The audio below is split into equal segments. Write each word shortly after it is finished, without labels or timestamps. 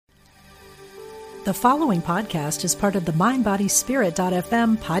The following podcast is part of the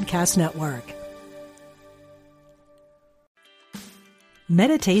MindBodySpirit.fm podcast network.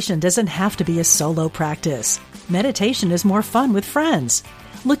 Meditation doesn't have to be a solo practice. Meditation is more fun with friends.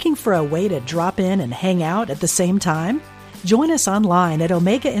 Looking for a way to drop in and hang out at the same time? Join us online at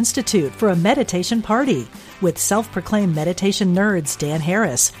Omega Institute for a meditation party with self-proclaimed meditation nerds Dan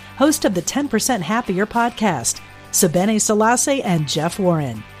Harris, host of the 10% Happier podcast, Sebene Selassie, and Jeff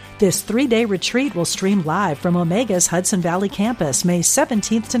Warren. This 3-day retreat will stream live from Omega's Hudson Valley campus May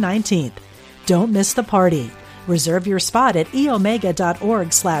 17th to 19th. Don't miss the party. Reserve your spot at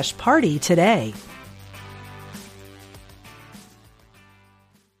eomega.org/party today.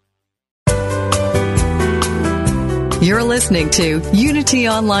 You're listening to Unity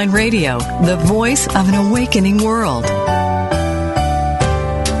Online Radio, the voice of an awakening world.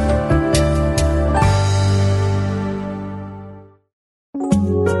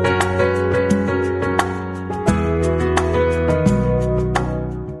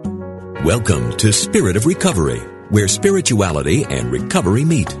 Welcome to Spirit of Recovery, where spirituality and recovery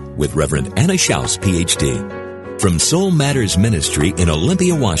meet, with Reverend Anna Schaus, Ph.D., from Soul Matters Ministry in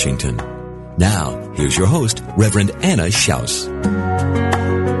Olympia, Washington. Now, here's your host, Reverend Anna Schaus.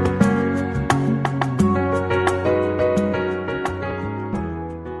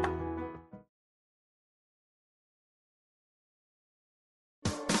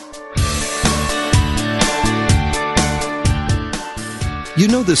 You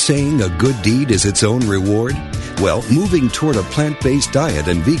know the saying, a good deed is its own reward? Well, moving toward a plant-based diet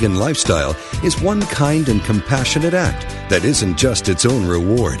and vegan lifestyle is one kind and compassionate act that isn't just its own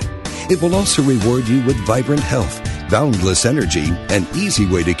reward. It will also reward you with vibrant health, boundless energy, an easy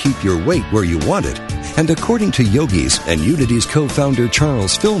way to keep your weight where you want it, and according to yogis and Unity's co-founder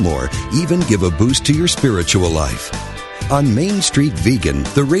Charles Fillmore, even give a boost to your spiritual life. On Main Street Vegan,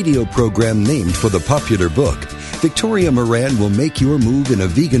 the radio program named for the popular book, Victoria Moran will make your move in a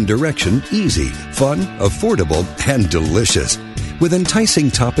vegan direction easy, fun, affordable, and delicious. With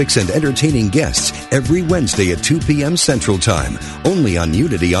enticing topics and entertaining guests every Wednesday at 2 p.m. Central Time, only on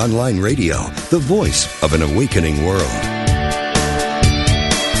Unity Online Radio, the voice of an awakening world.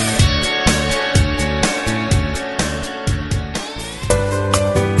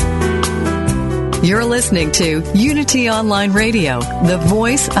 You're listening to Unity Online Radio, the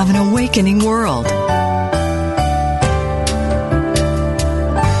voice of an awakening world.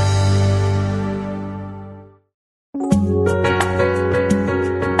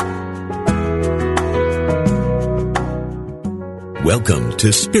 Welcome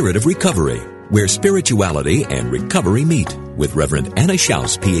to Spirit of Recovery, where spirituality and recovery meet, with Reverend Anna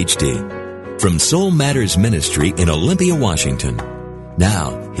Schaus, Ph.D., from Soul Matters Ministry in Olympia, Washington.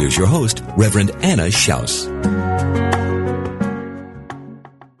 Now, here's your host, Reverend Anna Schaus.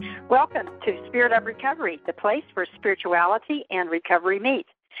 Welcome to Spirit of Recovery, the place where spirituality and recovery meet,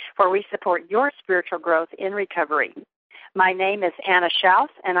 where we support your spiritual growth in recovery. My name is Anna Schaus,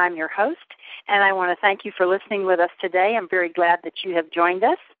 and I'm your host, and I want to thank you for listening with us today. I'm very glad that you have joined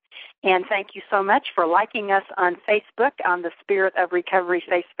us, and thank you so much for liking us on Facebook, on the Spirit of Recovery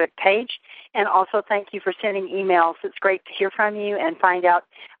Facebook page, and also thank you for sending emails. It's great to hear from you and find out,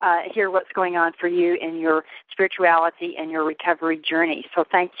 hear what's going on for you in your spirituality and your recovery journey. So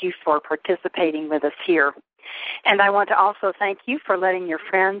thank you for participating with us here. And I want to also thank you for letting your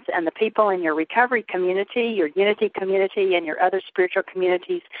friends and the people in your recovery community, your Unity community, and your other spiritual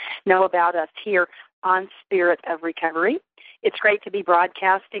communities know about us here on Spirit of Recovery. It's great to be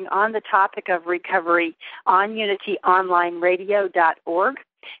broadcasting on the topic of recovery on unityonlineradio.org.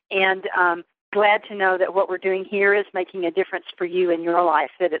 And glad to know that what we're doing here is making a difference for you in your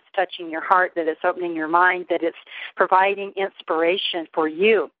life, that it's touching your heart, that it's opening your mind, that it's providing inspiration for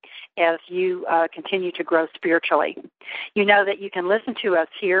you as you continue to grow spiritually. You know that you can listen to us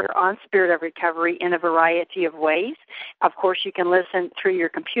here on Spirit of Recovery in a variety of ways. Of course, you can listen through your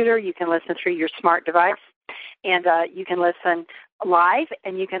computer, you can listen through your smart device, and you can listen live,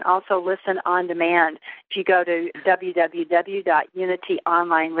 and you can also listen on demand. If you go to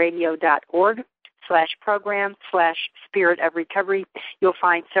www.unityonlineradio.org/program/Spirit of Recovery, you'll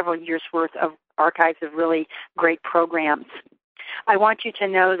find several years' worth of archives of really great programs. I want you to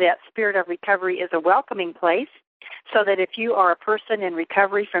know that Spirit of Recovery is a welcoming place, so that if you are a person in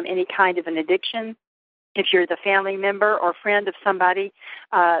recovery from any kind of an addiction, if you're the family member or friend of somebody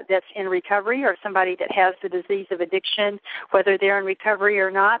that's in recovery, or somebody that has the disease of addiction, whether they're in recovery or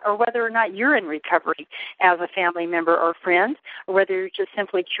not, or whether or not you're in recovery as a family member or friend, or whether you're just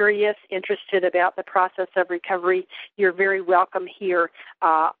simply curious, interested about the process of recovery, you're very welcome here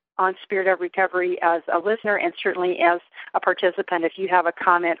on Spirit of Recovery as a listener and certainly as a participant if you have a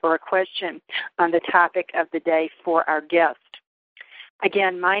comment or a question on the topic of the day for our guest.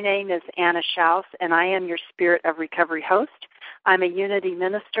 Again, my name is Anna Schaus, and I am your Spirit of Recovery host. I'm a Unity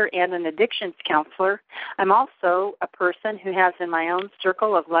minister and an addictions counselor. I'm also a person who has in my own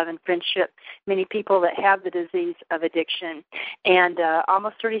circle of love and friendship many people that have the disease of addiction. And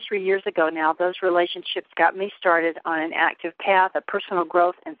almost 33 years ago now, those relationships got me started on an active path of personal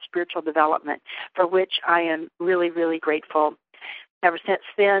growth and spiritual development, for which I am really, really grateful. Ever since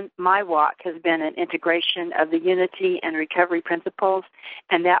then, my walk has been an integration of the unity and recovery principles,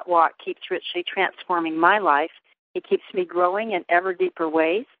 and that walk keeps richly transforming my life. It keeps me growing in ever deeper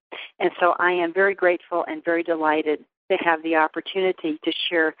ways, and so I am very grateful and very delighted to have the opportunity to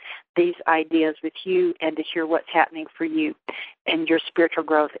share these ideas with you and to hear what's happening for you in your spiritual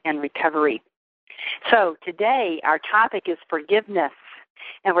growth and recovery. So today, our topic is forgiveness.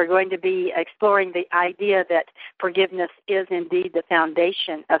 And we're going to be exploring the idea that forgiveness is indeed the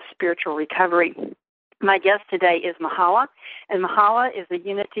foundation of spiritual recovery. My guest today is Mahala, and Mahala is a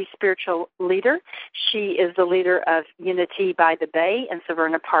Unity spiritual leader. She is the leader of Unity by the Bay in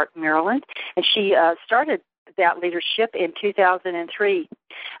Severna Park, Maryland, and she started that leadership in 2003.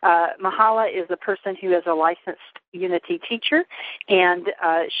 Mahala is a person who is a licensed Unity teacher, and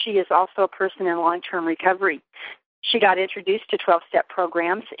she is also a person in long-term recovery. She got introduced to 12-step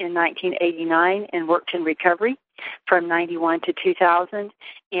programs in 1989 and worked in recovery from 91 to 2000,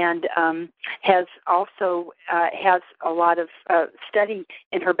 and has also has a lot of study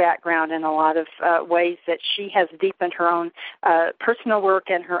in her background and a lot of ways that she has deepened her own personal work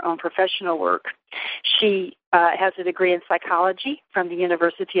and her own professional work. She has a degree in psychology from the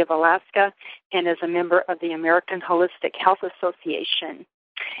University of Alaska and is a member of the American Holistic Health Association.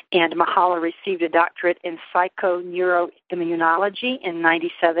 And Mahala received a doctorate in psychoneuroimmunology in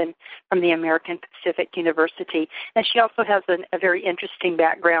 97 from the American Pacific University. And she also has a very interesting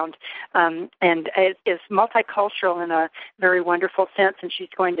background and is multicultural in a very wonderful sense, and she's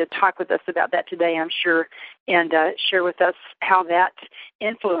going to talk with us about that today, I'm sure, and share with us how that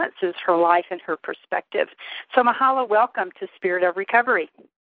influences her life and her perspective. So Mahala, welcome to Spirit of Recovery.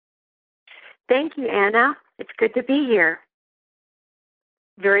 Thank you, Anna. It's good to be here.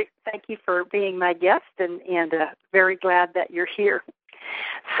 Thank you for being my guest, and very glad that you're here.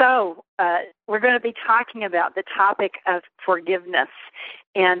 So we're going to be talking about the topic of forgiveness,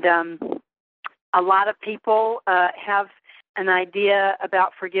 and a lot of people have an idea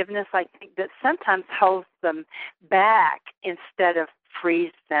about forgiveness, I think, that sometimes holds them back instead of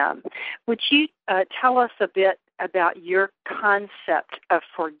frees them. Would you tell us a bit about your concept of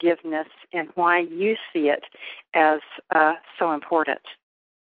forgiveness and why you see it as so important?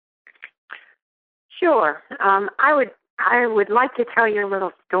 Sure. I would like to tell you a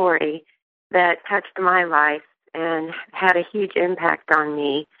little story that touched my life and had a huge impact on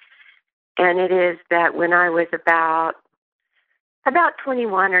me. And it is that when I was about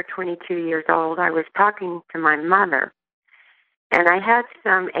 21 or 22 years old, I was talking to my mother, and I had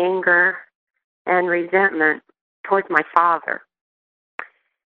some anger and resentment towards my father.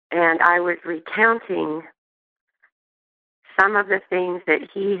 And I was recounting some of the things that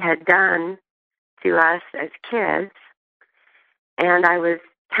he had done to us as kids, and I was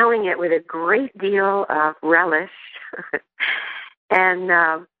telling it with a great deal of relish and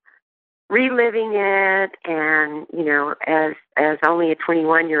reliving it, and as only a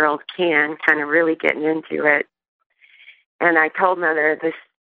 21-year-old can, kind of really getting into it. And I told Mother this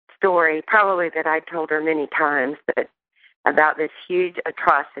story, probably that I told her many times, but about this huge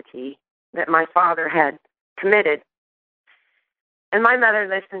atrocity that my father had committed. And my mother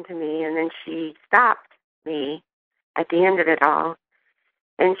listened to me, and then she stopped me at the end of it all,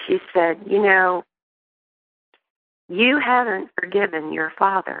 and she said, you haven't forgiven your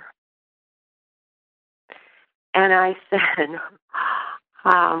father. And I said,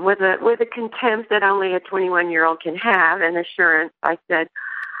 with a contempt that only a 21-year-old can have, and assurance, I said,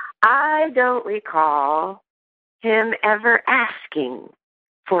 I don't recall him ever asking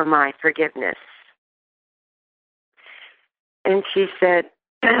for my forgiveness. And she said,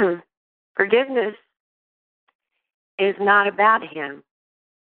 forgiveness is not about him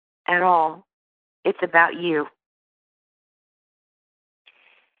at all. It's about you.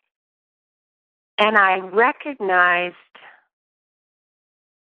 And I recognized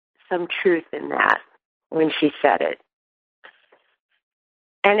some truth in that when she said it.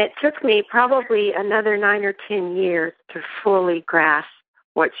 And it took me probably another 9 or 10 years to fully grasp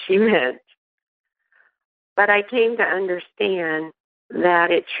what she meant. But I came to understand that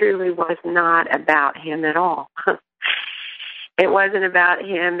it truly was not about him at all. It wasn't about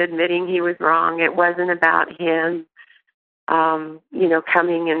him admitting he was wrong. It wasn't about him,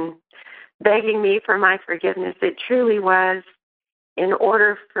 coming and begging me for my forgiveness. It truly was in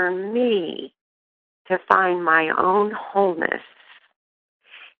order for me to find my own wholeness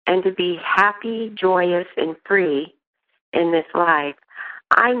and to be happy, joyous, and free in this life,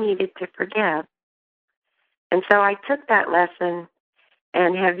 I needed to forgive. And so I took that lesson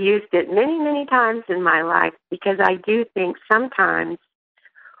and have used it many, many times in my life, because I do think sometimes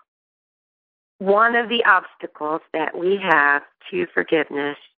one of the obstacles that we have to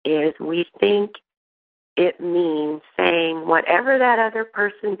forgiveness is we think it means saying whatever that other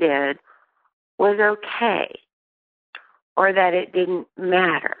person did was okay, or that it didn't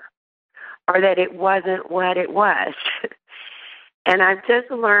matter, or that it wasn't what it was. And I've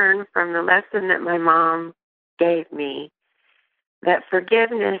just learned from the lesson that my mom gave me that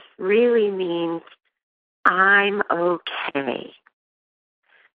forgiveness really means I'm okay,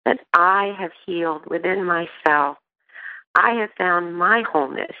 that I have healed within myself. I have found my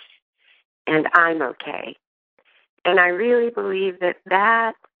wholeness, and I'm okay. And I really believe that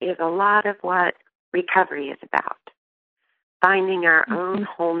that is a lot of what recovery is about, finding our own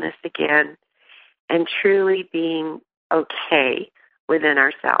wholeness again and truly being okay within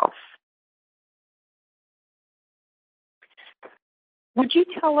ourselves. Would you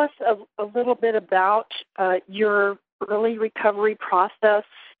tell us a little bit about your early recovery process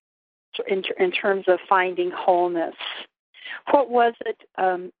in terms of finding wholeness? What was it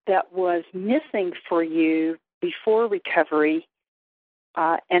that was missing for you before recovery,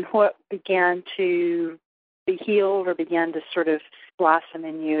 and what began to be healed or began to sort of blossom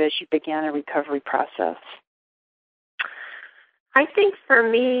in you as you began a recovery process? I think for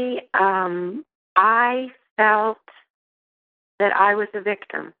me, I felt that I was a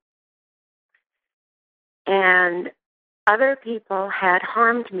victim, and other people had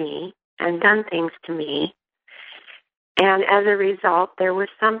harmed me and done things to me, and as a result, there was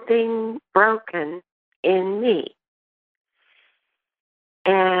something broken in me.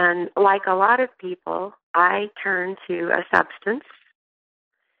 And like a lot of people, I turned to a substance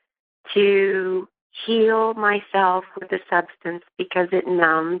to heal myself with the substance because it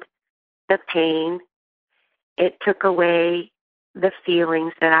numbed the pain. It took away the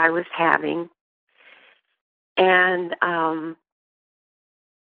feelings that I was having. And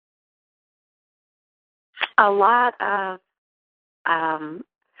a lot of,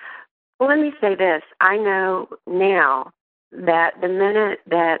 let me say this, I know now that the minute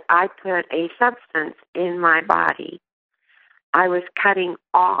that I put a substance in my body, I was cutting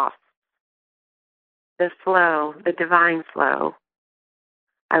off the flow, the divine flow.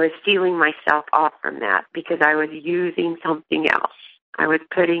 I was stealing myself off from that because I was using something else. I was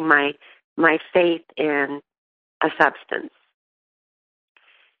putting my faith in a substance.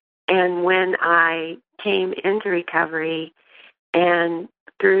 And when I came into recovery, and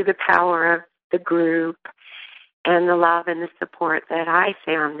through the power of the group and the love and the support that I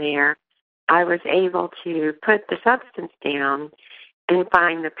found there, I was able to put the substance down and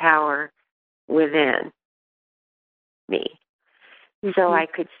find the power within me. Mm-hmm. So I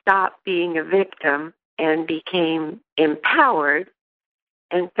could stop being a victim and became empowered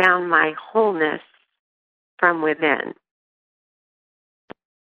and found my wholeness from within.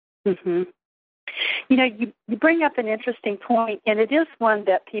 Mm-hmm. You know, you bring up an interesting point, and it is one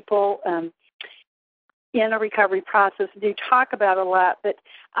that people in a recovery process do talk about a lot, but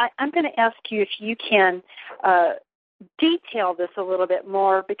I'm going to ask you if you can detail this a little bit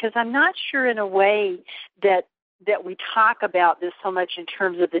more, because I'm not sure in a way that we talk about this so much in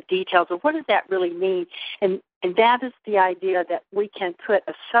terms of the details of what does that really mean, and that is the idea that we can put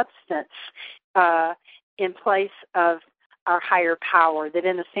a substance in place of our higher power, that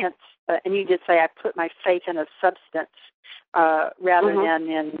in a sense, and you did say I put my faith in a substance rather than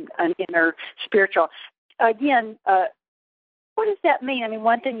in an inner spiritual. Again, what does that mean? I mean,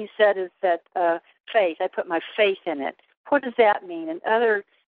 one thing you said is that faith, I put my faith in it. What does that mean? And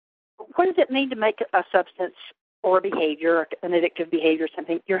what does it mean to make a substance or behavior, an addictive behavior,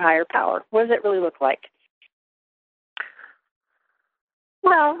 something, your higher power? What does it really look like?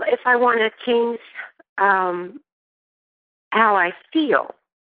 Well, if I want to change how I feel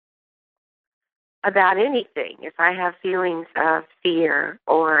about anything, if I have feelings of fear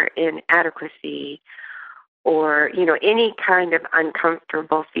or inadequacy or, any kind of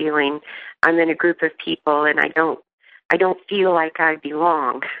uncomfortable feeling, I'm in a group of people and I don't feel like I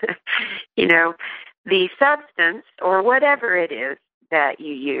belong. The substance or whatever it is that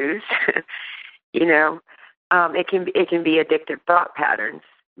you use, it can be addictive thought patterns,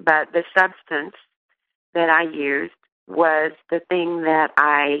 but the substance that I used was the thing that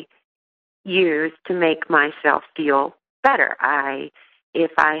I used to make myself feel better.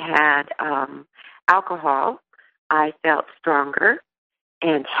 If I had alcohol, I felt stronger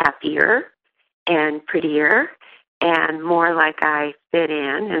and happier and prettier and more like I fit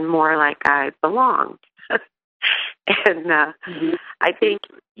in and more like I belonged. And I think,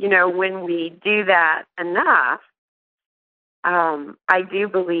 when we do that enough, I do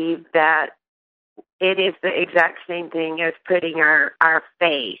believe that it is the exact same thing as putting our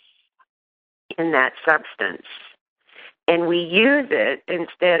faith in that substance. And we use it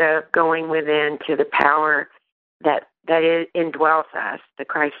instead of going within to the power that it indwells us, the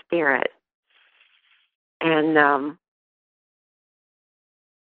Christ Spirit. And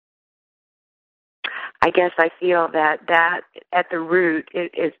I guess I feel that at the root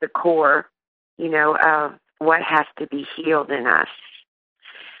is the core, of what has to be healed in us.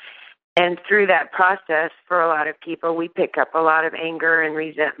 And through that process, for a lot of people, we pick up a lot of anger and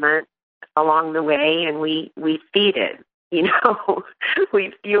resentment along the way, and we feed it,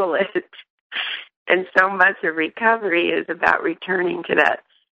 we fuel it. And so much of recovery is about returning to that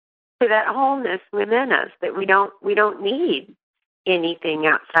wholeness within us, that we don't need anything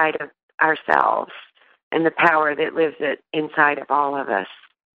outside of ourselves and the power that lives inside of all of us.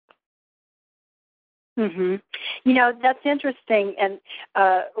 Mm-hmm. That's interesting, and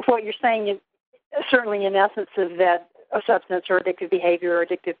what you're saying, certainly in essence, is that a substance or addictive behavior or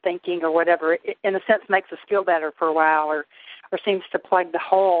addictive thinking or whatever, in a sense, makes us feel better for a while or seems to plug the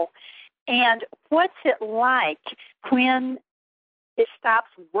hole. And what's it like when it stops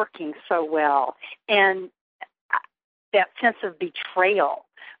working so well, and that sense of betrayal,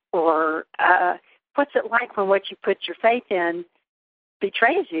 or what's it like when what you put your faith in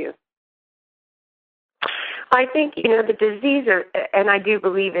betrays you? I think, the disease, and I do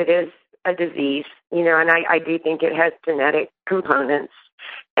believe it is a disease, and I do think it has genetic components.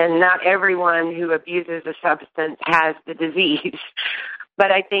 And not everyone who abuses a substance has the disease.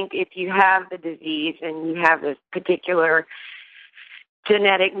 But I think if you have the disease and you have this particular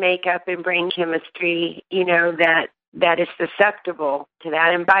genetic makeup and brain chemistry, that is susceptible to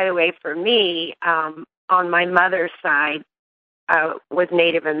that. And by the way, for me, on my mother's side, was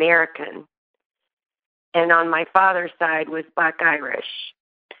Native American. And on my father's side was Black Irish.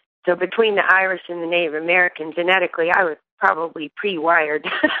 So between the Irish and the Native American, genetically, I was probably pre-wired to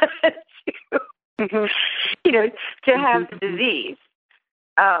have the disease.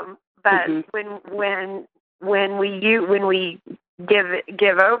 But when we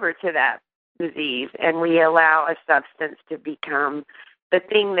give over to that disease and we allow a substance to become the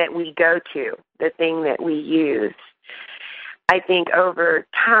thing that we go to, the thing that we use, I think over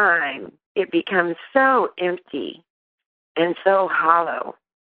time it becomes so empty and so hollow.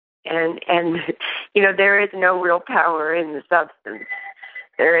 And there is no real power in the substance.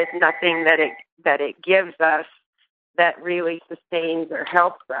 There is nothing that it gives us that really sustains or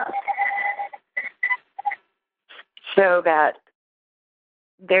helps us. So that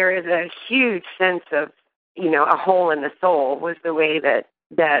there is a huge sense of, a hole in the soul was the way that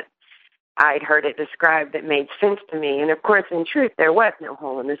I'd heard it described that made sense to me. And of course, in truth, there was no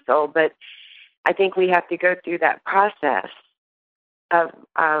hole in the soul, but I think we have to go through that process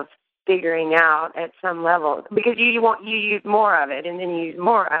of figuring out at some level, because you use more of it, and then you use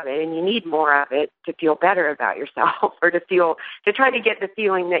more of it, and you need more of it to feel better about yourself, or to try to get the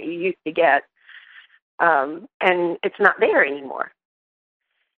feeling that you used to get, and it's not there anymore.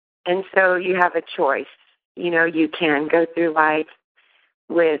 And so you have a choice. You can go through life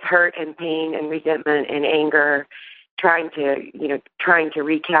with hurt and pain and resentment and anger, trying to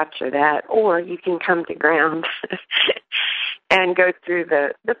recapture that, or you can come to ground and go through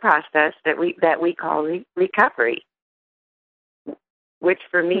the process that we call recovery, which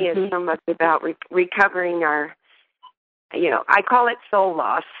for me is so much about recovering our, I call it soul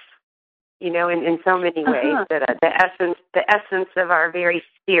loss, in so many ways, that the essence of our very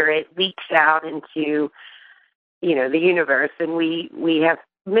spirit leaks out into, the universe, and we have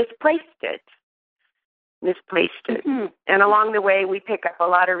misplaced it. And along the way, we pick up a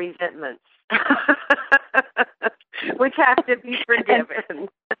lot of resentments, which have to be forgiven.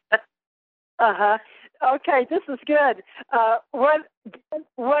 Okay, this is good.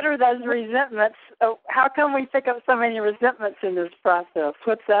 What are those resentments? How come we pick up so many resentments in this process?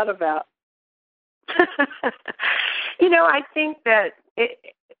 What's that about? I think that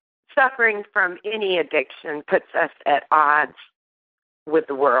suffering from any addiction puts us at odds with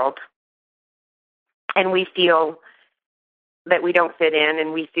the world. And we feel that we don't fit in,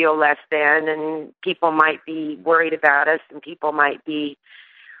 and we feel less than, and people might be worried about us, and people might be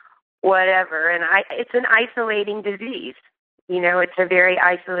whatever. And it's an isolating disease. It's a very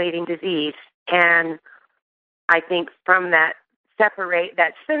isolating disease. And I think from that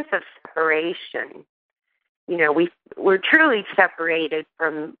sense of separation, we're truly separated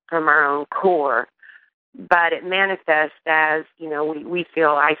from our own core, but it manifests as, we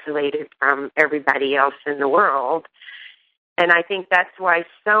feel isolated from everybody else in the world. And I think that's why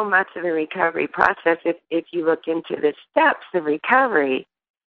so much of the recovery process, if you look into the steps of recovery,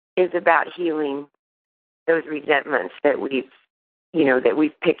 is about healing those resentments that we've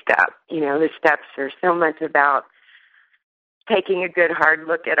picked up. The steps are so much about taking a good hard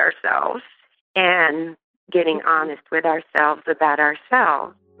look at ourselves and getting honest with ourselves about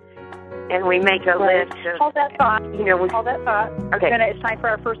ourselves. And we make a list of... Hold that thought. Hold that thought. Okay. It's time for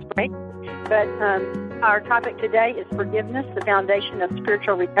our first break. But our topic today is forgiveness, the foundation of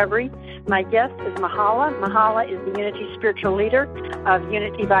spiritual recovery. My guest is Mahala. Mahala is the Unity spiritual leader of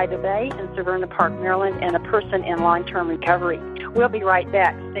Unity by the Bay in Severna Park, Maryland, and a person in long-term recovery. We'll be right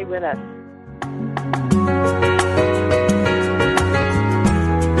back. Stay with us.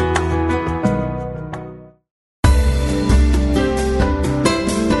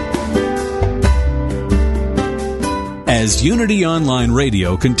 As Unity Online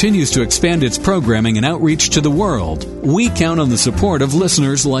Radio continues to expand its programming and outreach to the world, we count on the support of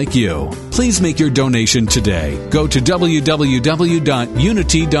listeners like you. Please make your donation today. Go to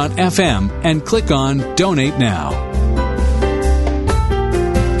www.unity.fm and click on Donate Now.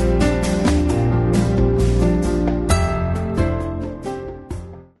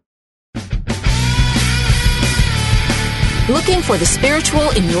 Looking for the spiritual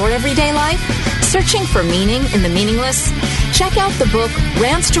in your everyday life? Searching for meaning in the meaningless? Check out the book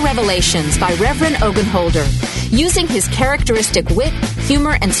Rants to Revelations by Reverend Ogenholder. Using his characteristic wit,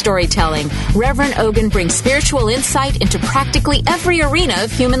 humor, and storytelling, Reverend Ogen brings spiritual insight into practically every arena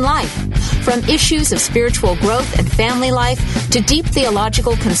of human life. From issues of spiritual growth and family life to deep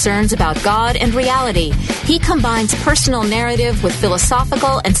theological concerns about God and reality, he combines personal narrative with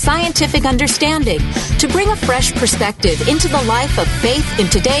philosophical and scientific understanding to bring a fresh perspective into the life of faith in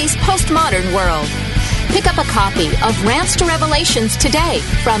today's postmodern world. Pick up a copy of Rants to Revelations today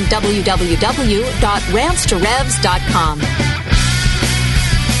from www.rantstorevs.com.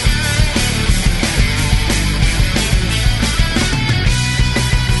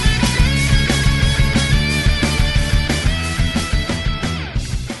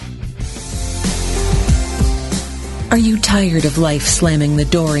 Are you tired of life slamming the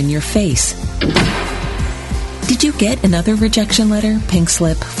door in your face? Did you get another rejection letter, pink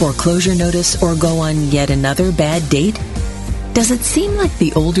slip, foreclosure notice, or go on yet another bad date? Does it seem like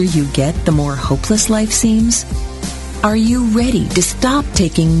the older you get, the more hopeless life seems? Are you ready to stop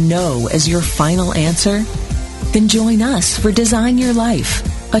taking no as your final answer? Then join us for Design Your Life,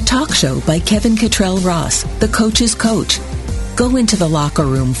 a talk show by Kevin Cottrell Ross, the coach's coach. Go into the locker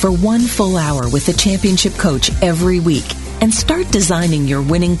room for 1 full hour with the championship coach every week and start designing your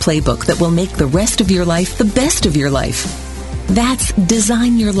winning playbook that will make the rest of your life the best of your life. That's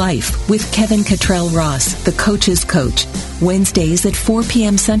Design Your Life with Kevin Cottrell Ross, the coach's coach, Wednesdays at 4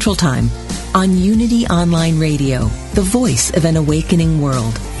 p.m. Central Time on Unity Online Radio, the voice of an awakening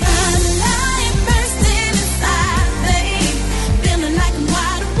world.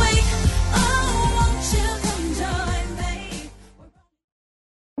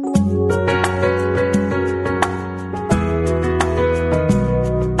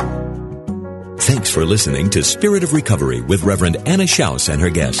 For listening to Spirit of Recovery with Reverend Anna Schaus and her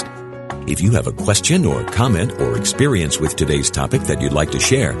guest. If you have a question or comment or experience with today's topic that you'd like to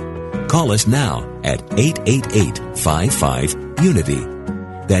share, call us now at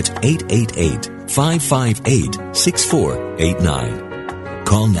 888-55-UNITY. That's 888-558-6489.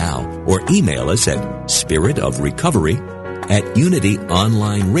 Call now or email us at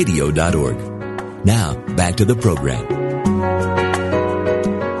spiritofrecovery@unityonlineradio.org. Now, back to the program.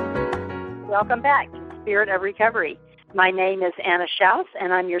 Welcome back to Spirit of Recovery. My name is Anna Schaus,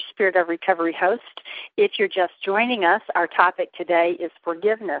 and I'm your Spirit of Recovery host. If you're just joining us, our topic today is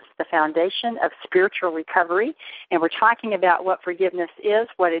forgiveness, the foundation of spiritual recovery. And we're talking about what forgiveness is,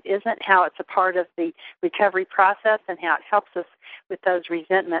 what it isn't, how it's a part of the recovery process, and how it helps us with those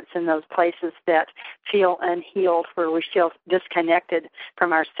resentments in those places that feel unhealed, where we feel disconnected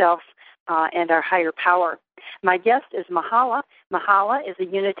from ourselves and our higher power. My guest is Mahala. Mahala is a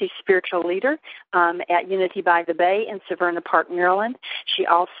Unity spiritual leader at Unity by the Bay in Severna Park, Maryland. She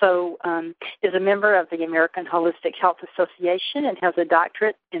also is a member of the American Holistic Health Association and has a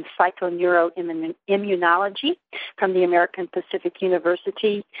doctorate in psychoneuroimmunology from the American Pacific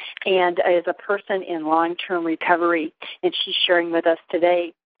University, and is a person in long-term recovery. And she's sharing with us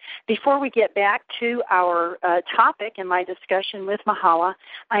today Before we get back to our topic and my discussion with Mahala,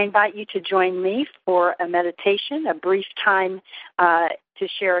 I invite you to join me for a meditation, a brief time to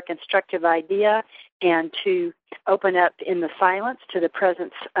share a constructive idea and to open up in the silence to the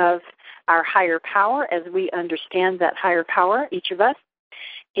presence of our higher power as we understand that higher power, each of us,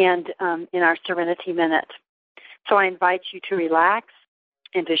 and in our Serenity Minute. So I invite you to relax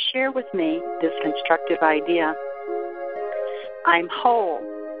and to share with me this constructive idea. I'm whole.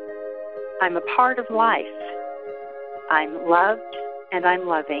 I'm a part of life. I'm loved and I'm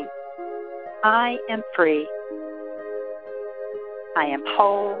loving. I am free. I am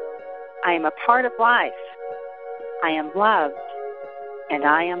whole. I am a part of life. I am loved and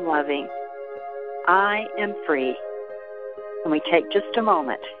I am loving. I am free. And we take just a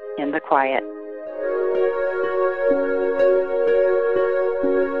moment in the quiet.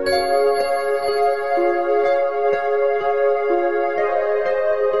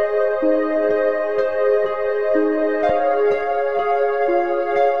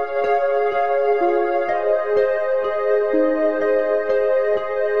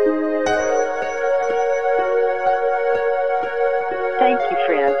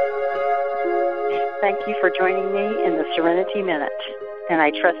 Thank you for joining me in the Serenity Minute, and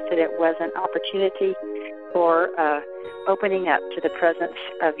I trust that it was an opportunity for opening up to the presence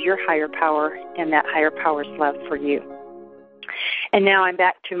of your higher power and that higher power's love for you. And now I'm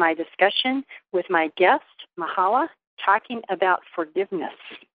back to my discussion with my guest, Mahala, talking about forgiveness.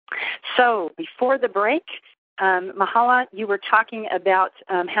 So before the break, Mahala, you were talking about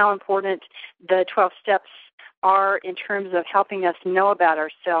how important the 12 steps are in terms of helping us know about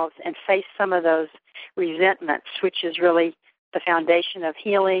ourselves and face some of those resentments, which is really the foundation of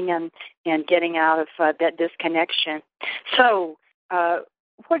healing and getting out of that disconnection. So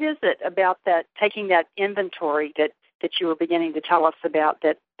what is it about that, taking that inventory that you were beginning to tell us about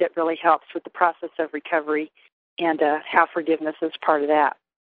that really helps with the process of recovery and how forgiveness is part of that?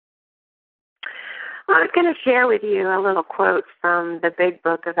 Well, I was going to share with you a little quote from the big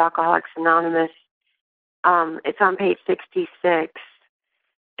book of Alcoholics Anonymous. It's on page 66,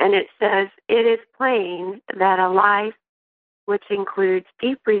 and it says, "It is plain that a life which includes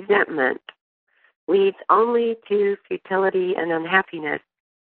deep resentment leads only to futility and unhappiness.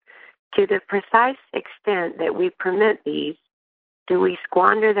 To the precise extent that we permit these, do we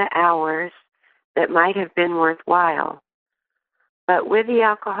squander the hours that might have been worthwhile. But with the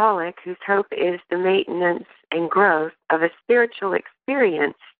alcoholic, whose hope is the maintenance and growth of a spiritual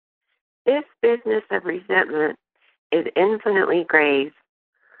experience, this business of resentment is infinitely grave.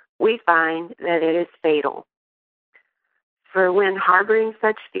 We find that it is fatal. For when harboring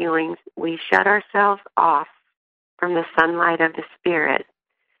such feelings, we shut ourselves off from the sunlight of the Spirit.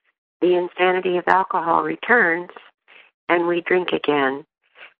 The insanity of alcohol returns, and we drink again.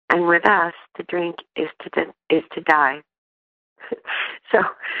 And with us, to drink is to die." So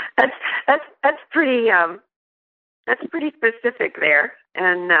that's pretty specific there.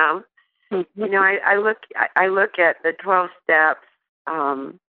 And you know, I look at the 12 steps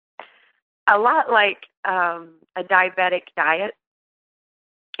a lot like a diabetic diet.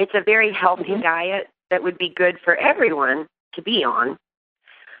 It's a very healthy diet that would be good for everyone to be on.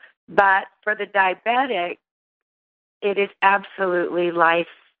 But for the diabetic, it is absolutely life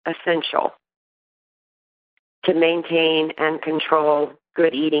essential to maintain and control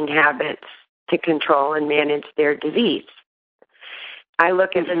good eating habits, to control and manage their disease. I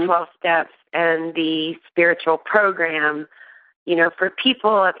look at the 12 steps and the spiritual program, you know, for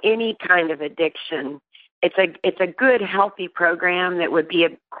people of any kind of addiction. It's a good, healthy program that would be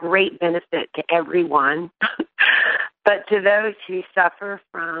a great benefit to everyone. But to those who suffer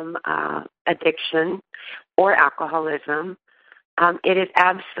from addiction or alcoholism, it is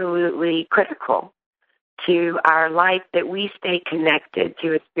absolutely critical to our life that we stay connected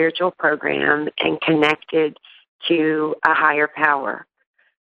to a spiritual program and connected to a higher power,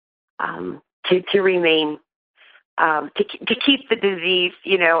 to remain, to keep the disease,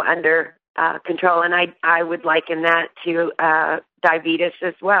 you know, under control. And I would liken that to diabetes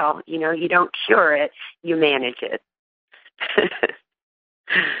as well. You know, you don't cure it, you manage it.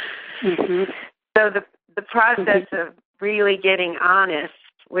 So the process of really getting honest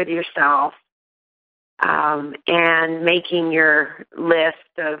with yourself and making your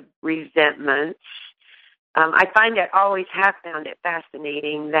list of resentments. I find it, always have found it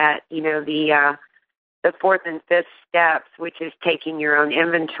fascinating that, you know, the fourth and fifth steps, which is taking your own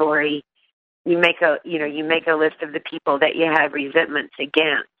inventory, you make a list of the people that you have resentments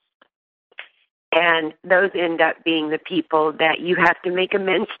against. And those end up being the people that you have to make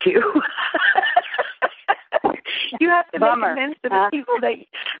amends to. You have to make amends to the people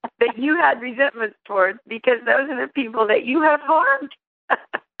that you had resentments towards, because those are the people that you have harmed.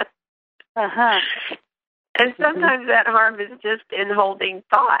 Uh-huh. And sometimes that harm is just in holding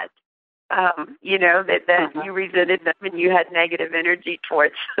thought, that you resented them and you had negative energy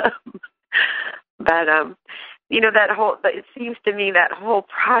towards them. But, it seems to me that whole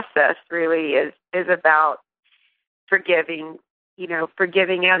process really is about forgiving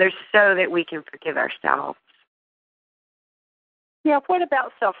others so that we can forgive ourselves. Yeah, what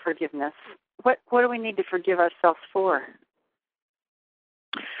about self-forgiveness? What do we need to forgive ourselves for?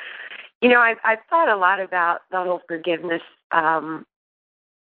 I've thought a lot about the whole forgiveness, and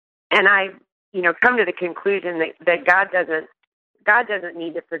I've, come to the conclusion that God doesn't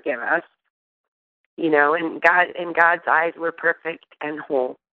need to forgive us. In God's eyes, we're perfect and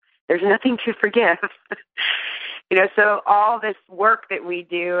whole. There's nothing to forgive. So all this work that we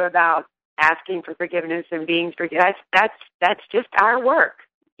do about asking for forgiveness and being forgiven, that's just our work,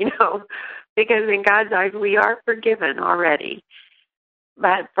 because in God's eyes, we are forgiven already.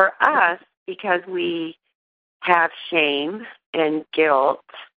 But for us, because we have shame and guilt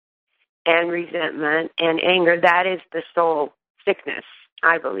and resentment and anger, that is the soul sickness,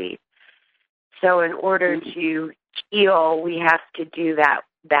 I believe. So in order to heal, we have to do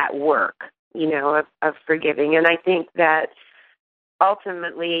that work, of forgiving. And I think that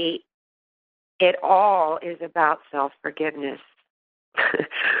ultimately it all is about self-forgiveness.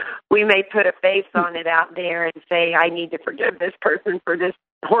 We may put a face on it out there and say, I need to forgive this person for this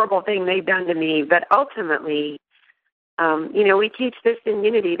horrible thing they've done to me. But ultimately, we teach this in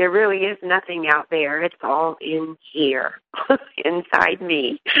Unity. There really is nothing out there. It's all in here, inside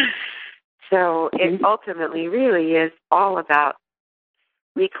me. So it ultimately really is all about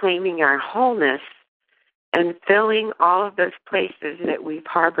reclaiming our wholeness and filling all of those places that we've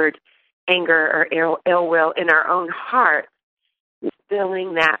harbored anger or ill will in our own heart,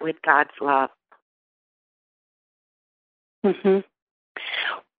 filling that with God's love. Mm-hmm.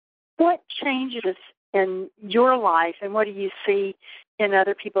 What changes in your life, and what do you see in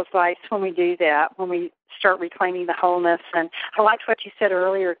other people's lives when we do that, when we start reclaiming the wholeness? And I liked what you said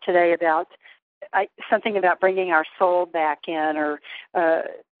earlier today about something about bringing our soul back in, or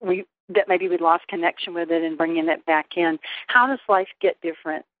that maybe we lost connection with it and bringing it back in. How does life get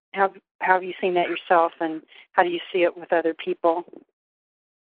different? How have you seen that yourself, and how do you see it with other people?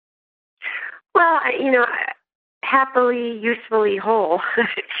 Well, happily, usefully whole.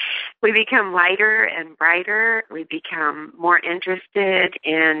 We become lighter and brighter. We become more interested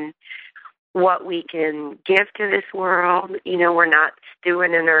in what we can give to this world. We're not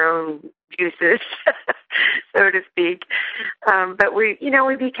stewing in our own juices, so to speak. But we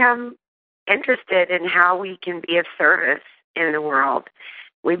become interested in how we can be of service in the world.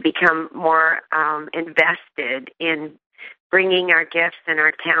 We become more invested in bringing our gifts and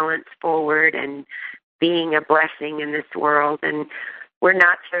our talents forward and being a blessing in this world. And we're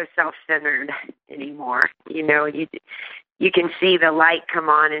not so self-centered anymore. You can see the light come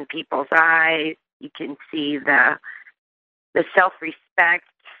on in people's eyes. You can see the self-respect,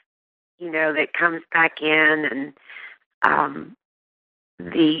 that comes back in, and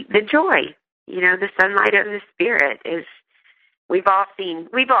the joy, the sunlight of the Spirit is. We've all seen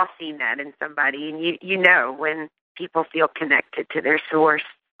that in somebody, and when people feel connected to their source.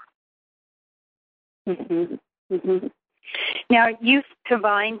 Mm-hmm. Mm-hmm. Now, you've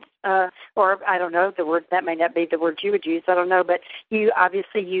combined, or I don't know, the word, that may not be the word you would use, I don't know, but you have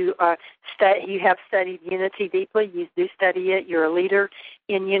studied Unity deeply. You do study it. You're a leader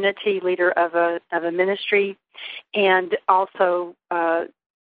in Unity, leader of a ministry, and also,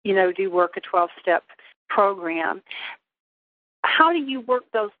 do work a 12-step program. How do you work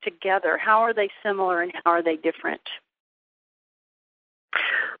those together? How are they similar and how are they different?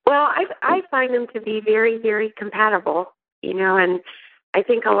 Well, I find them to be very, very compatible, and I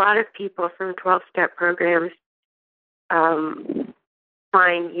think a lot of people from 12-step programs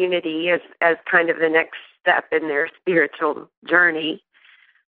find Unity as kind of the next step in their spiritual journey.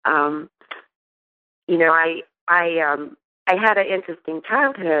 I had an interesting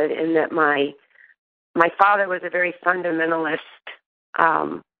childhood in that my father was a very fundamentalist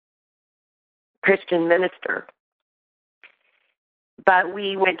Christian minister. But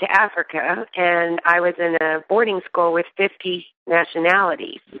we went to Africa, and I was in a boarding school with 50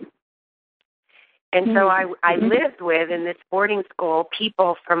 nationalities. And so I lived with, in this boarding school,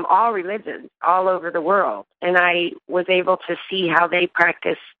 people from all religions, all over the world. And I was able to see how they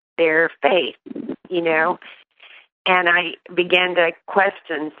practice their faith, And I began to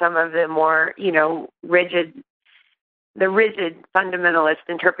question some of the more, rigid fundamentalist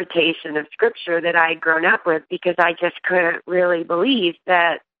interpretation of Scripture that I'd grown up with, because I just couldn't really believe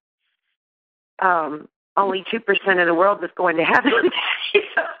that only 2% of the world was going to heaven.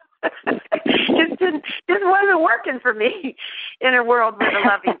 Just wasn't working for me in a world with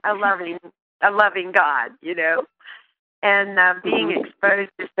a loving God, you know. And being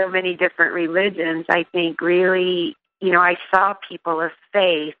exposed to so many different religions, I think really, you know, I saw people of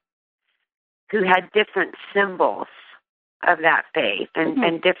faith who had different symbols of that faith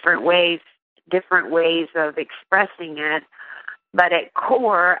and different ways of expressing it. But at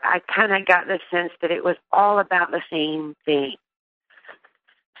core, I kind of got the sense that it was all about the same thing.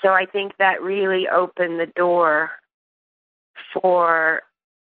 So I think that really opened the door for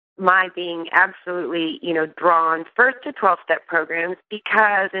my being absolutely, you know, drawn first to 12-step programs,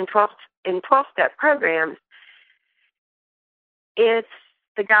 because in 12-step programs, it's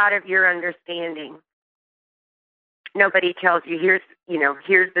the God of your understanding. Nobody tells you here's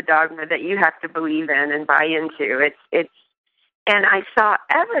the dogma that you have to believe in and buy into. And I saw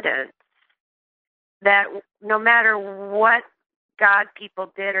evidence that no matter what God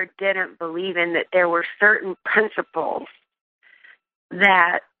people did or didn't believe in, that there were certain principles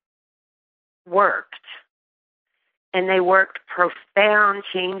that worked. And they worked profound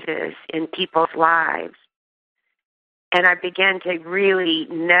changes in people's lives. And I began to really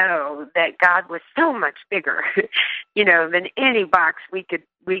know that God was so much bigger, you know, than any box we could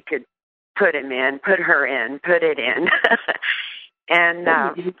put him in, put her in, put it in. And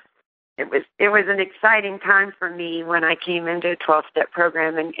it was an exciting time for me when I came into a 12-step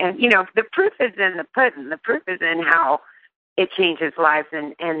program. And you know, the proof is in the pudding. The proof is in how it changes lives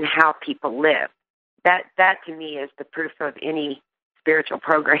and how people live. That to me is the proof of any spiritual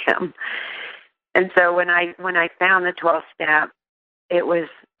program. And so when I found the 12-step, it was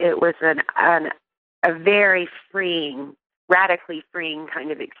a very freeing, radically freeing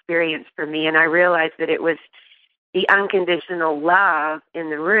kind of experience for me. And I realized that it was the unconditional love in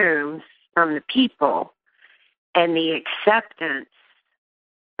the rooms from the people and the acceptance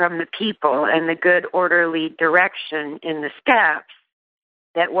from the people and the good orderly direction in the steps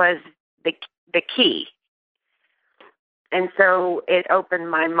that was the key. And so it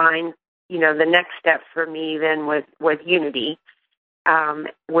opened my mind. You know, the next step for me then was unity,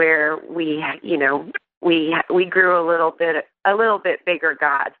 where we grew a little bit bigger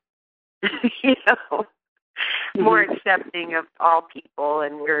God, you know, more accepting of all people,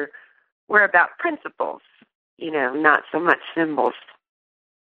 and we're about principles, you know, not so much symbols.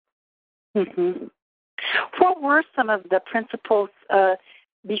 Mm-hmm. What were some of the principles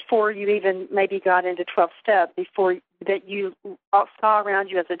before you even maybe got into 12-step, before that you saw around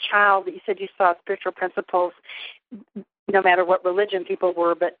you as a child, that you said you saw spiritual principles, no matter what religion people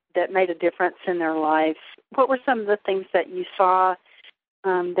were, but that made a difference in their lives? What were some of the things that you saw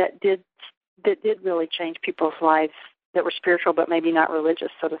that did really change people's lives, that were spiritual but maybe not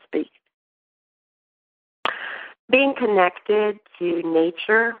religious, so to speak? Being connected to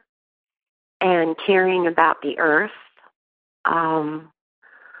nature and caring about the earth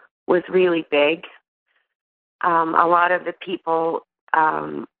was really big. A lot of the people,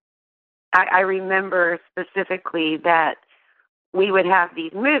 I remember specifically that we would have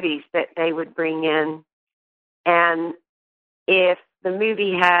these movies that they would bring in, and if the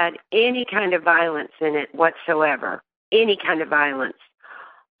movie had any kind of violence in it whatsoever, any kind of violence,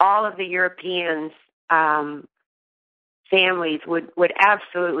 all of the Europeans' families would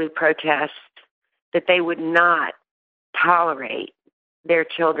absolutely protest that they would not tolerate their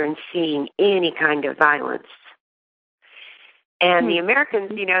children seeing any kind of violence. And the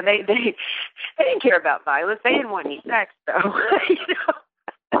Americans, you know, they didn't care about violence. They didn't want any sex, though. You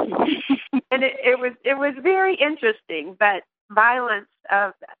know? And it was very interesting. But violence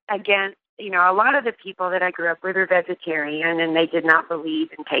against, you know, a lot of the people that I grew up with are vegetarian, and they did not believe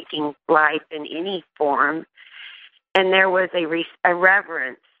in taking life in any form. And there was a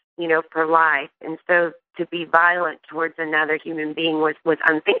reverence, you know, for life. And so to be violent towards another human being was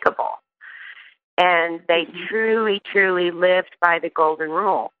unthinkable. And they truly, truly lived by the golden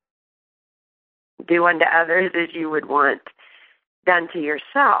rule. Do unto others as you would want done to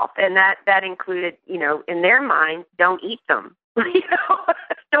yourself. And that included, you know, in their mind, don't eat them. You know,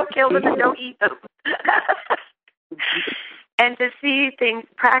 don't kill them and don't eat them. And to see things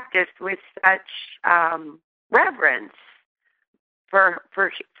practiced with such reverence for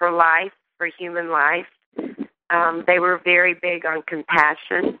life, for human life. They were very big on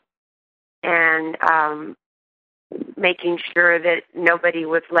compassion and making sure that nobody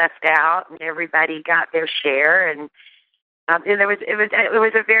was left out and everybody got their share. And it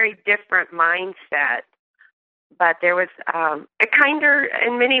was a very different mindset, but there was a kinder,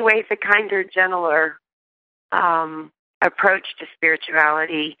 in many ways, a kinder, gentler approach to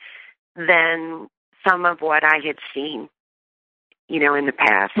spirituality than some of what I had seen, in the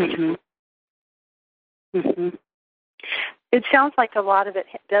past. Mm-hmm. Mm-hmm. It sounds like a lot of it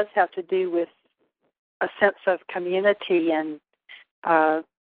does have to do with a sense of community and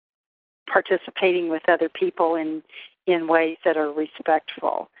participating with other people in ways that are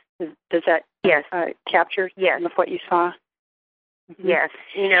respectful. Does that capture some of what you saw? Mm-hmm. Yes.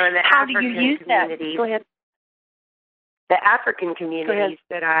 In the How African do you use that? Go ahead. The African communities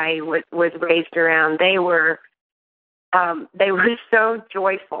that I was raised around, they were so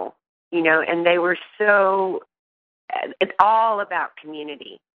joyful, and they were so, it's all about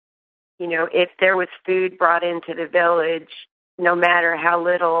community. If there was food brought into the village, no matter how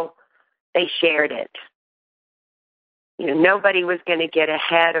little, they shared it. Nobody was going to get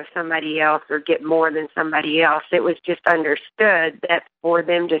ahead of somebody else or get more than somebody else. It was just understood that for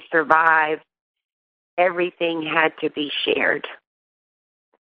them to survive, everything had to be shared.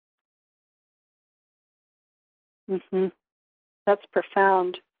 Mm-hmm. That's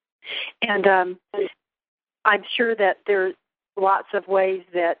profound. And I'm sure that there's lots of ways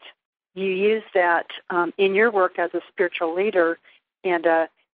that you use that in your work as a spiritual leader. And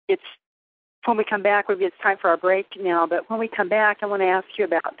it's when we come back, it's time for our break now, but when we come back, I want to ask you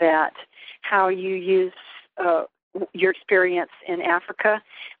about that, how you use your experience in Africa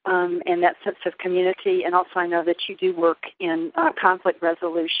and that sense of community. And also I know that you do work in conflict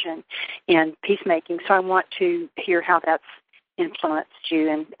resolution and peacemaking. So I want to hear how that's influenced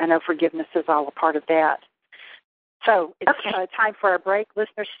you, and I know forgiveness is all a part of that. So it's time for our break.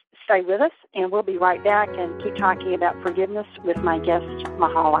 Listeners, stay with us, and we'll be right back and keep talking about forgiveness with my guest,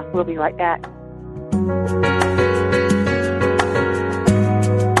 Mahala. We'll be right back.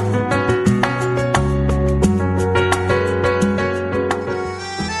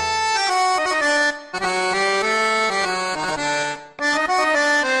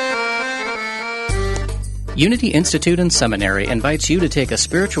 Unity Institute and Seminary invites you to take a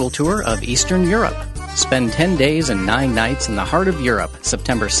spiritual tour of Eastern Europe. Spend 10 days and 9 nights in the heart of Europe,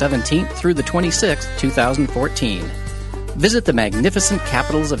 September 17th through the 26th, 2014. Visit the magnificent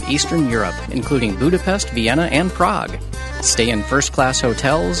capitals of Eastern Europe, including Budapest, Vienna, and Prague. Stay in first-class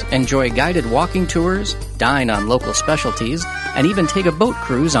hotels, enjoy guided walking tours, dine on local specialties, and even take a boat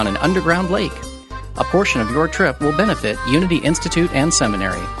cruise on an underground lake. A portion of your trip will benefit Unity Institute and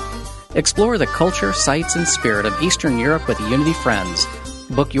Seminary. Explore the culture, sights, and spirit of Eastern Europe with Unity Friends.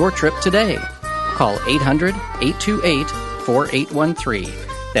 Book your trip today. Call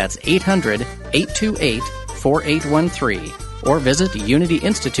 800-828-4813. That's 800-828-4813. Or visit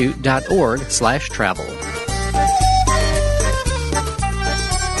unityinstitute.org/travel.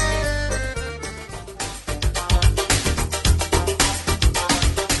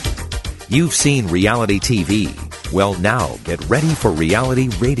 You've seen reality TV. Well, now get ready for reality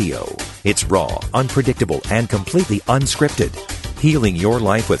radio. It's raw, unpredictable, and completely unscripted. Healing Your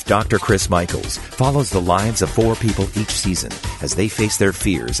Life with Dr. Chris Michaels follows the lives of 4 people each season as they face their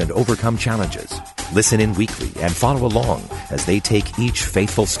fears and overcome challenges. Listen in weekly and follow along as they take each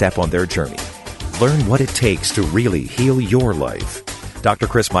faithful step on their journey. Learn what it takes to really heal your life. Dr.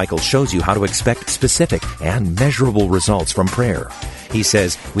 Chris Michaels shows you how to expect specific and measurable results from prayer. He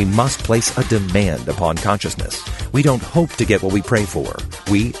says we must place a demand upon consciousness. We don't hope to get what we pray for.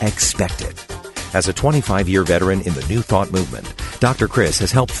 We expect it. As a 25-year veteran in the New Thought movement, Dr. Chris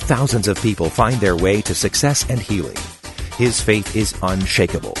has helped thousands of people find their way to success and healing. His faith is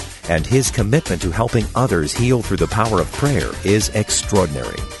unshakable, and his commitment to helping others heal through the power of prayer is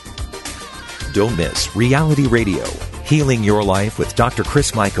extraordinary. Don't miss Reality Radio, Healing Your Life with Dr.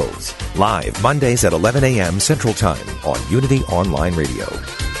 Chris Michaels, live Mondays at 11 a.m. Central Time on Unity Online Radio.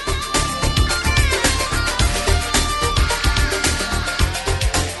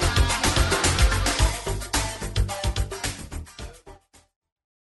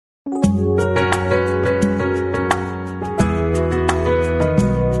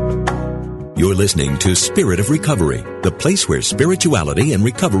 You're listening to Spirit of Recovery, the place where spirituality and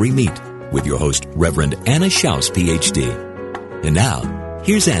recovery meet, with your host, Reverend Anna Schaus, Ph.D. And now,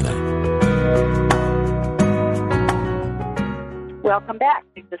 here's Anna. Welcome back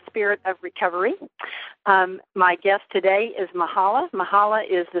to the Spirit of Recovery. My guest today is Mahala. Mahala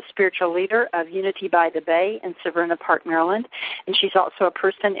is the spiritual leader of Unity by the Bay in Severna Park, Maryland, and she's also a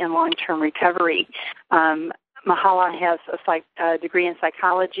person in long-term recovery. Mahala has a degree in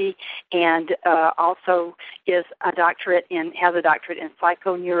psychology and also has a doctorate in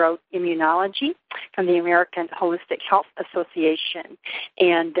psychoneuroimmunology from the American Holistic Health Association,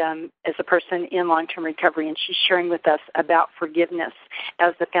 and as a person in long-term recovery. And she's sharing with us about forgiveness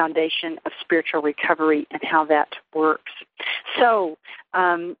as the foundation of spiritual recovery and how that works. So,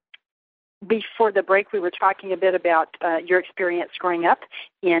 before the break, we were talking a bit about your experience growing up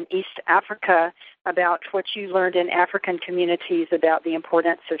in East Africa, about what you learned in African communities about the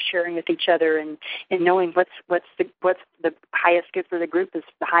importance of sharing with each other and knowing what's the highest good for the group is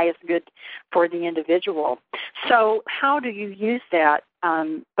the highest good for the individual. So how do you use that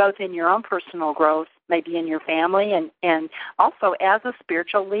both in your own personal growth, maybe in your family, and also as a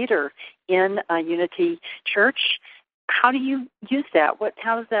spiritual leader in a Unity Church? How do you use that?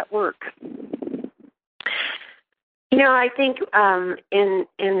 How does that work? You know, I think in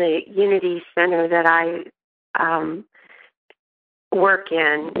the Unity Center that I work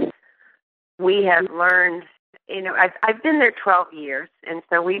in, we have learned. You know, I've been there 12 years, and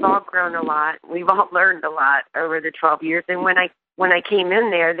so we've all grown a lot. We've all learned a lot over the 12 years. And when I came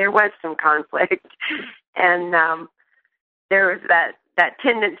in there was some conflict, and there was that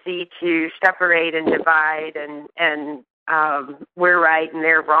tendency to separate and divide, and we're right and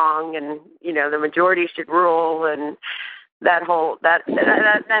they're wrong, and you know the majority should rule, and that whole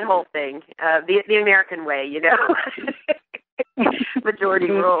thing, the American way, you know, majority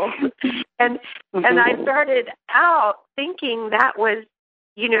rule, and I started out thinking that was,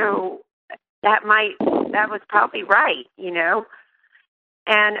 you know, that was probably right, you know.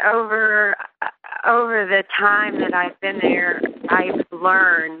 And over the time that I've been there, I've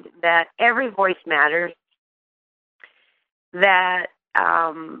learned that every voice matters, that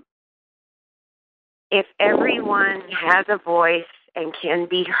if everyone has a voice and can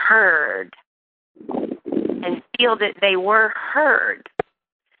be heard and feel that they were heard,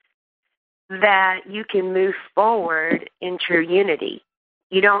 that you can move forward in true unity.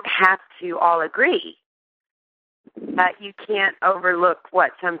 You don't have to all agree. But you can't overlook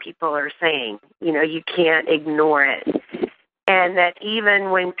what some people are saying. You know, you can't ignore it. And that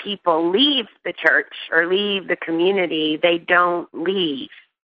even when people leave the church or leave the community, they don't leave.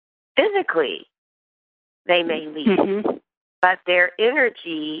 Physically, they may leave. But their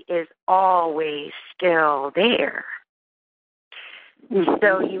energy is always still there.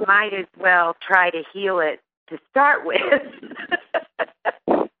 So you might as well try to heal it to start with.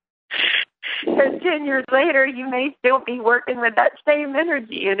 Because 10 years later, you may still be working with that same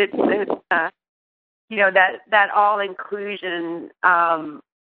energy, and it's you know, that all-inclusion,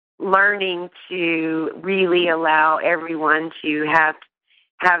 learning to really allow everyone to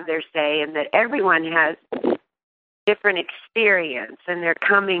have their say, and that everyone has different experience, and they're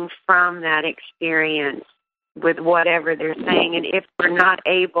coming from that experience with whatever they're saying. And if we're not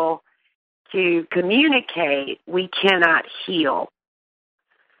able to communicate, we cannot heal.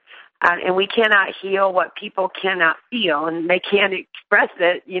 And we cannot heal what people cannot feel, and they can't express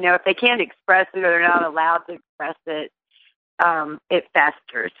it. You know, if they can't express it or they're not allowed to express it, it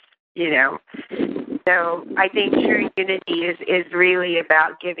festers, you know. So I think true unity is really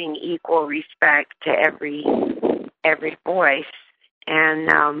about giving equal respect to every voice.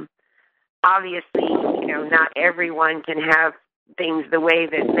 And obviously, you know, not everyone can have things the way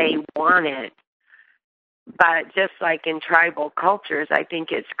that they want it. But just like in tribal cultures, I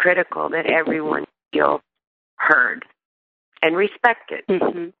think it's critical that everyone feel heard and respected.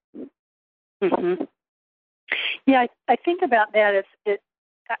 Yeah, I think about that.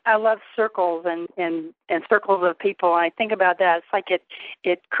 I love circles and circles of people. I think about that. It's like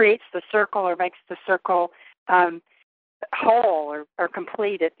it creates the circle or makes the circle whole or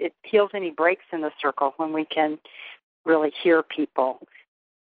complete. It heals any breaks in the circle when we can really hear people.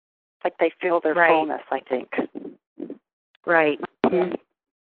 Like they feel their fullness, I think. Right.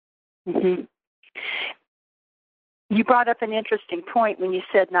 You brought up an interesting point when you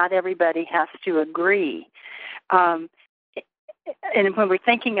said not everybody has to agree. And when we're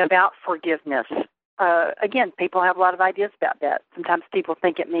thinking about forgiveness, again, people have a lot of ideas about that. Sometimes people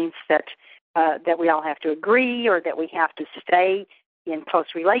think it means that we all have to agree, or that we have to stay in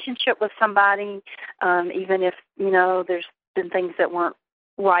close relationship with somebody, even if, you know, there's been things that weren't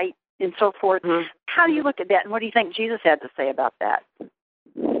right, and so forth. How do you look at that, and what do you think Jesus had to say about that?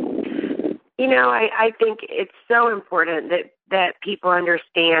 You know, I think it's so important that people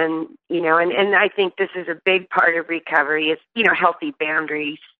understand, you know, and I think this is a big part of recovery is, you know, healthy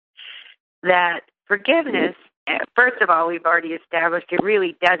boundaries. That forgiveness, first of all, we've already established it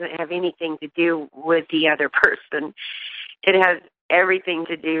really doesn't have anything to do with the other person. It has everything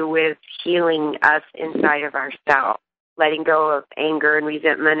to do with healing us inside of ourselves. Letting go of anger and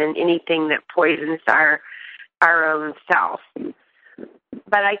resentment and anything that poisons our own self.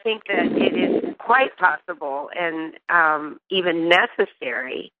 But I think that it is quite possible and even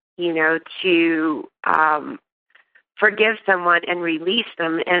necessary, you know, to forgive someone and release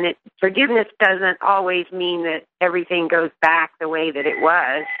them. And forgiveness doesn't always mean that everything goes back the way that it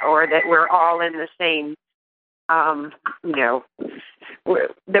was, or that we're all in the same, that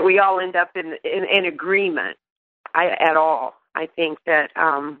we all end up in agreement at all. I think that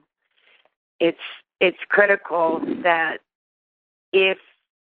it's critical that if,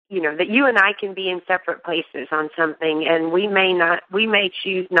 that you and I can be in separate places on something, and we may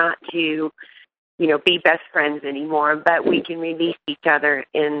choose not to, be best friends anymore, but we can release each other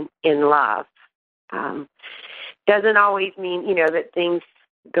in love. Doesn't always mean, that things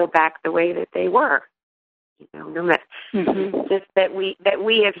go back the way that they were. No matter, just that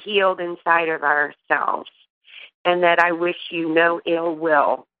we have healed inside of ourselves, and that I wish you no ill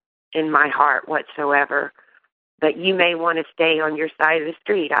will in my heart whatsoever. But you may want to stay on your side of the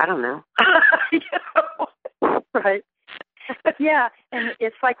street. I don't know. Right. Yeah, and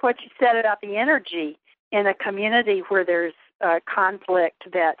it's like what you said about the energy in a community where there's conflict,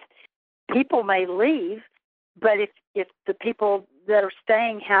 that people may leave, but if the people that are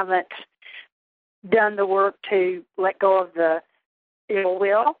staying haven't done the work to let go of the ill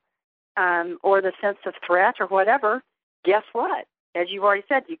will or the sense of threat or whatever, guess what? As you've already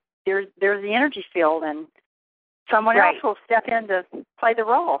said, there's the energy field, and someone else will step in to play the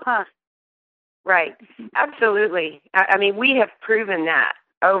role, huh? Right. Absolutely. I mean, we have proven that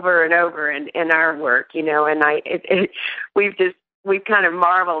over and over in our work, and we've kind of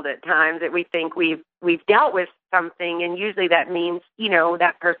marveled at times that we think we've dealt with something, and usually that means,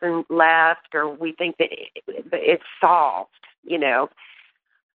 that person left, or we think that it's solved,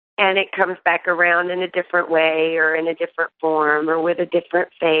 and it comes back around in a different way or in a different form or with a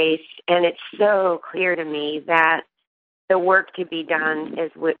different face. And it's so clear to me that the work to be done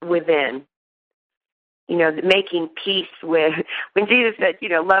is within. Making peace with, when Jesus said,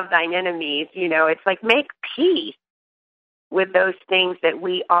 love thine enemies, it's like make peace with those things that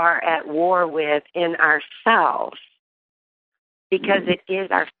we are at war with in ourselves, because it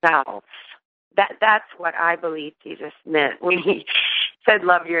is ourselves. That's what I believe Jesus meant when he said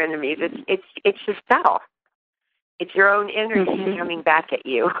love your enemies. It's yourself. It's your own energy coming back at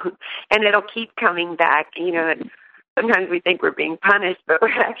you, and it'll keep coming back. Sometimes we think we're being punished, but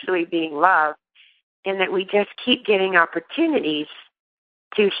we're actually being loved. And that we just keep getting opportunities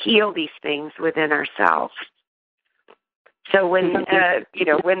to heal these things within ourselves. So when,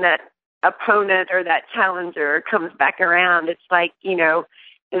 when that opponent or that challenger comes back around, it's like,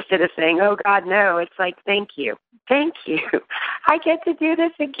 instead of saying, oh, God, no, it's like, thank you. Thank you. I get to do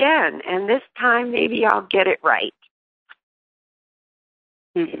this again. And this time maybe I'll get it right.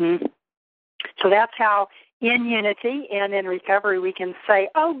 So that's how in unity and in recovery we can say,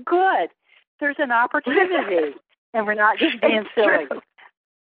 oh, good. There's an opportunity, and we're not just being silly.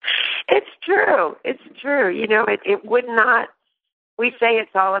 It's true. It's true. It would not, we say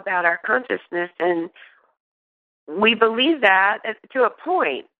it's all about our consciousness, and we believe that to a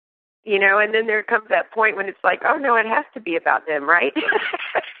point, and then there comes that point when it's like, oh, no, it has to be about them, right?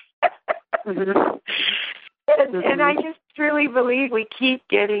 And I just truly believe we keep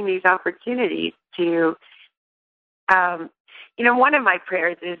getting these opportunities to, one of my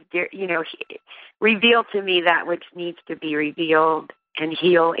prayers is, reveal to me that which needs to be revealed, and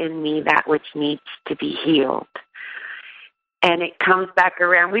heal in me that which needs to be healed. And it comes back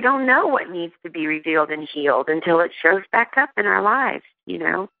around. We don't know what needs to be revealed and healed until it shows back up in our lives,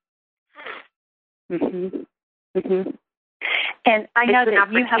 And I know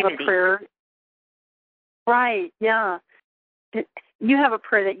that you have a prayer. Right, yeah. You have a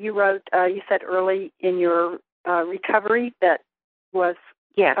prayer that you wrote, you said early in your recovery that was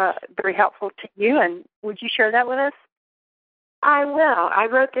very helpful to you, and would you share that with us? I will. I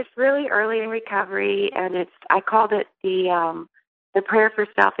wrote this really early in recovery, and I called it the prayer for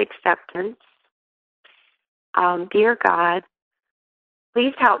self-acceptance. Dear God,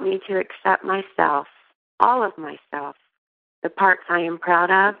 please help me to accept myself, all of myself, the parts I am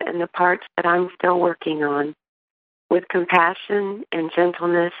proud of and the parts that I'm still working on, with compassion and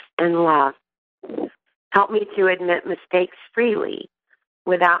gentleness and love. Help me to admit mistakes freely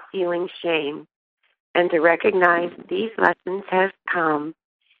without feeling shame, and to recognize these lessons have come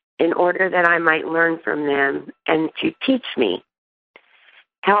in order that I might learn from them and to teach me.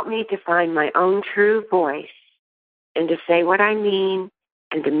 Help me to find my own true voice and to say what I mean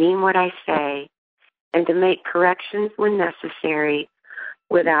and to mean what I say, and to make corrections when necessary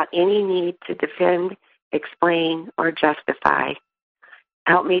without any need to defend, explain, or justify.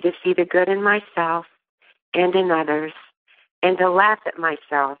 Help me to see the good in myself and in others, and to laugh at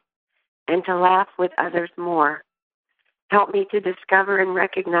myself, and to laugh with others more. Help me to discover and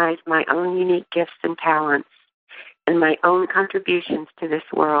recognize my own unique gifts and talents, and my own contributions to this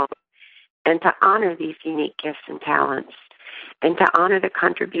world, and to honor these unique gifts and talents, and to honor the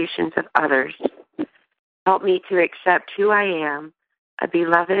contributions of others. Help me to accept who I am, a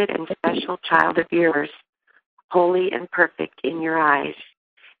beloved and special child of yours, holy and perfect in your eyes.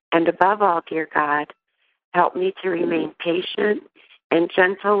 And above all, dear God, help me to remain patient and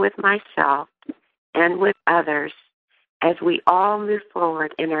gentle with myself and with others as we all move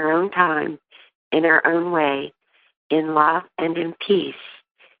forward in our own time, in our own way, in love and in peace.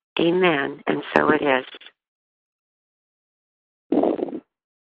 Amen. And so it is.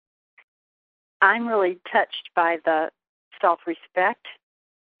 I'm really touched by the self-respect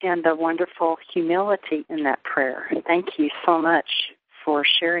and the wonderful humility in that prayer. Thank you so much for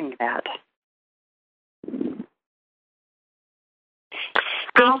sharing that.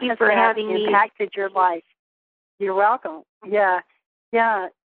 Thank you for having me. Impacted your life. You're welcome. Yeah.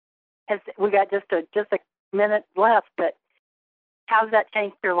 We got just a minute left, but how has that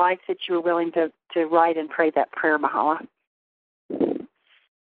changed your life that you were willing to write and pray that prayer, Mahala?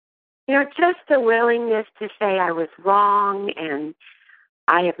 Just the willingness to say I was wrong and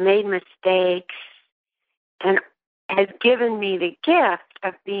I have made mistakes, and has given me the gift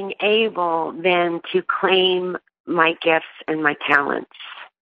of being able then to claim my gifts and my talents.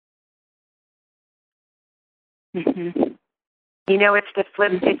 Mm-hmm. It's the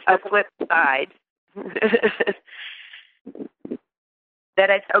flip side. That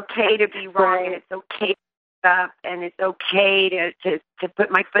it's okay to be wrong, right, and it's okay to up, and it's okay to put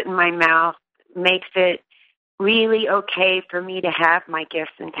my foot in my mouth, makes it really okay for me to have my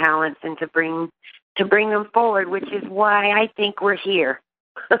gifts and talents and to bring them forward, which is why I think we're here.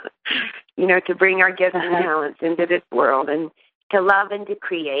 To bring our gifts and talents into this world and to love and to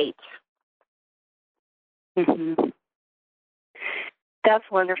create. Mm-hmm. That's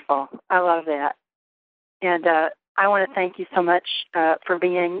wonderful. I love that. And I want to thank you so much for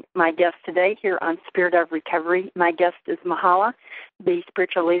being my guest today here on Spirit of Recovery. My guest is Mahala, the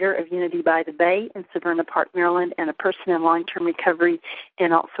spiritual leader of Unity by the Bay in Severna Park, Maryland, and a person in long-term recovery,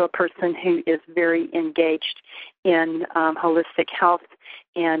 and also a person who is very engaged in holistic health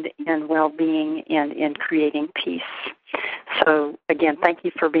and in well-being and in creating peace. So, again, thank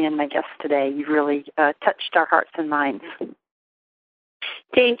you for being my guest today. You've really touched our hearts and minds.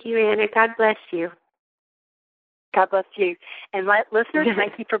 Thank you, Anna. God bless you. God bless you. And listeners,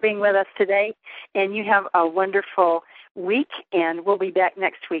 thank you for being with us today. And you have a wonderful week, and we'll be back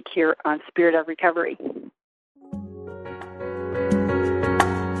next week here on Spirit of Recovery.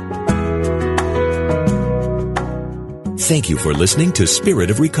 Thank you for listening to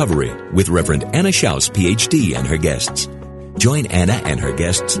Spirit of Recovery with Reverend Anna Schaus, Ph.D., and her guests. Join Anna and her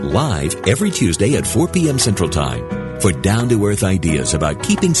guests live every Tuesday at 4 p.m. Central Time for down-to-earth ideas about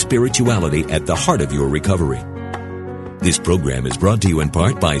keeping spirituality at the heart of your recovery. This program is brought to you in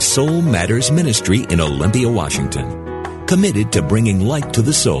part by Soul Matters Ministry in Olympia, Washington, committed to bringing light to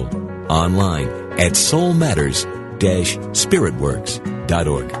the soul. Online at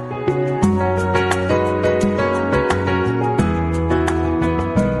soulmatters-spiritworks.org.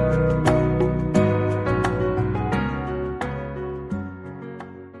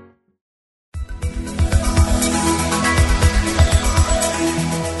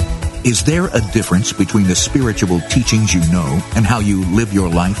 Is there a difference between the spiritual teachings you know and how you live your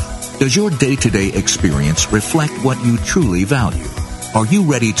life? Does your day-to-day experience reflect what you truly value? Are you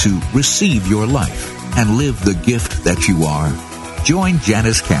ready to receive your life and live the gift that you are? Join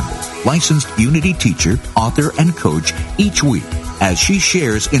Janice Campbell, licensed Unity teacher, author, and coach each week as she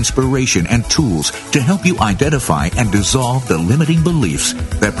shares inspiration and tools to help you identify and dissolve the limiting beliefs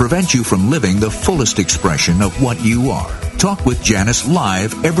that prevent you from living the fullest expression of what you are. Talk with Janice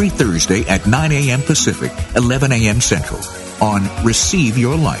live every Thursday at 9 a.m. Pacific, 11 a.m. Central on Receive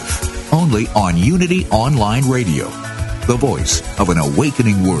Your Life, only on Unity Online Radio, the voice of an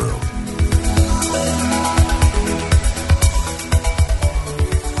awakening world.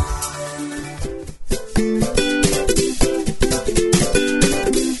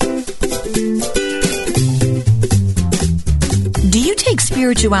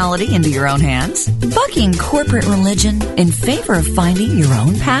 Spirituality into your own hands? Bucking corporate religion in favor of finding your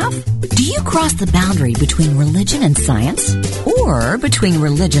own path? Do you cross the boundary between religion and science? Or between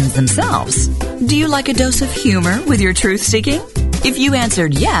religions themselves? Do you like a dose of humor with your truth-seeking? If you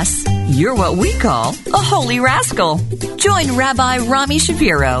answered yes, you're what we call a holy rascal. Join Rabbi Rami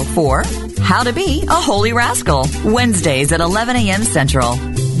Shapiro for How to Be a Holy Rascal, Wednesdays at 11 a.m. Central.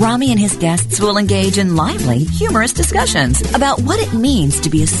 Rami and his guests will engage in lively, humorous discussions about what it means to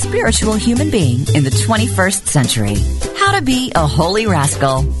be a spiritual human being in the 21st century. How to Be a Holy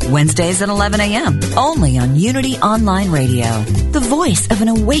Rascal, Wednesdays at 11 a.m., only on Unity Online Radio, the voice of an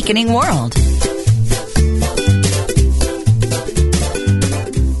awakening world.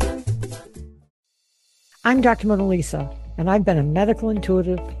 I'm Dr. Mona Lisa, and I've been a medical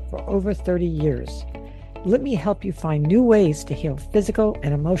intuitive for over 30 years. Let me help you find new ways to heal physical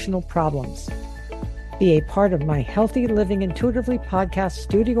and emotional problems. Be a part of my Healthy Living Intuitively podcast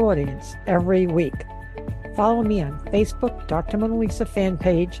studio audience every week. Follow me on Facebook, Dr. Mona Lisa fan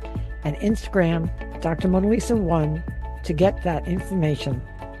page, and Instagram, Dr. Mona Lisa 1, to get that information.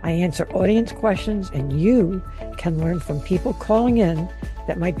 I answer audience questions, and you can learn from people calling in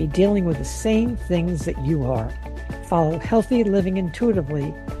that might be dealing with the same things that you are. Follow Healthy Living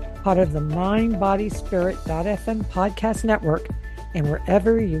Intuitively, part of the MindBodySpirit.fm podcast network, and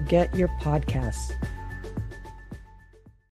wherever you get your podcasts.